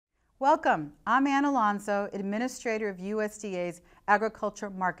Welcome. I'm Alonzo, Administrator of USDA's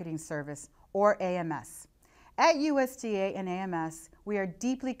Agriculture Marketing Service, or AMS. At USDA and AMS, we are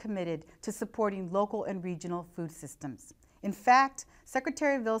deeply committed to supporting local and regional food systems. In fact,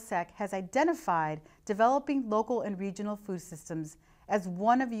 Secretary Vilsack has identified developing local and regional food systems as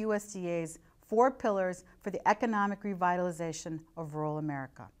one of USDA's 4 pillars for the economic revitalization of rural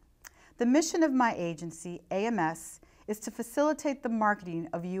America. The mission of my agency, AMS, is to facilitate the marketing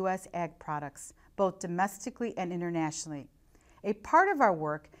of U.S. ag products, both domestically and internationally. A part of our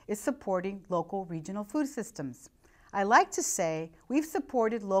work is supporting local regional food systems. I like to say we've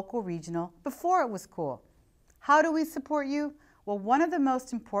supported local regional before it was cool. How do we support you? Well, one of the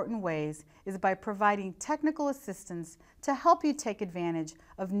most important ways is by providing technical assistance to help you take advantage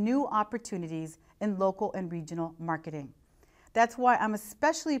of new opportunities in local and regional marketing. That's why I'm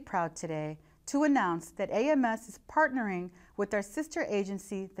especially proud today to announce that AMS is partnering with our sister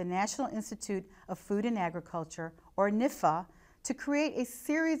agency, the National Institute of Food and Agriculture, or NIFA, to create a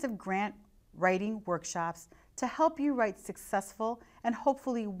series of grant writing workshops to help you write successful and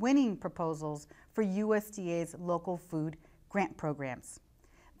hopefully winning proposals for USDA's local food grant programs.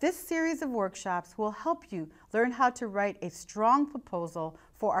 This series of workshops will help you learn how to write a strong proposal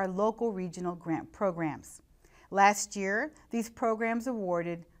for our local regional grant programs. Last year, these programs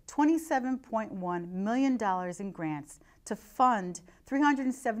awarded $27.1 million in grants to fund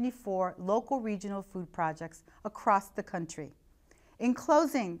 374 local regional food projects across the country. In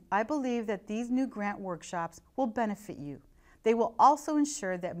closing, I believe that these new grant workshops will benefit you. They will also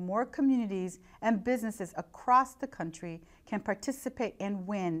ensure that more communities and businesses across the country can participate and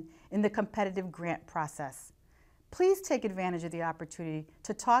win in the competitive grant process. Please take advantage of the opportunity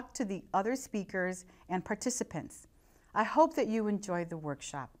to talk to the other speakers and participants. I hope that you enjoyed the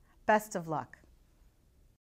workshop. Best of luck.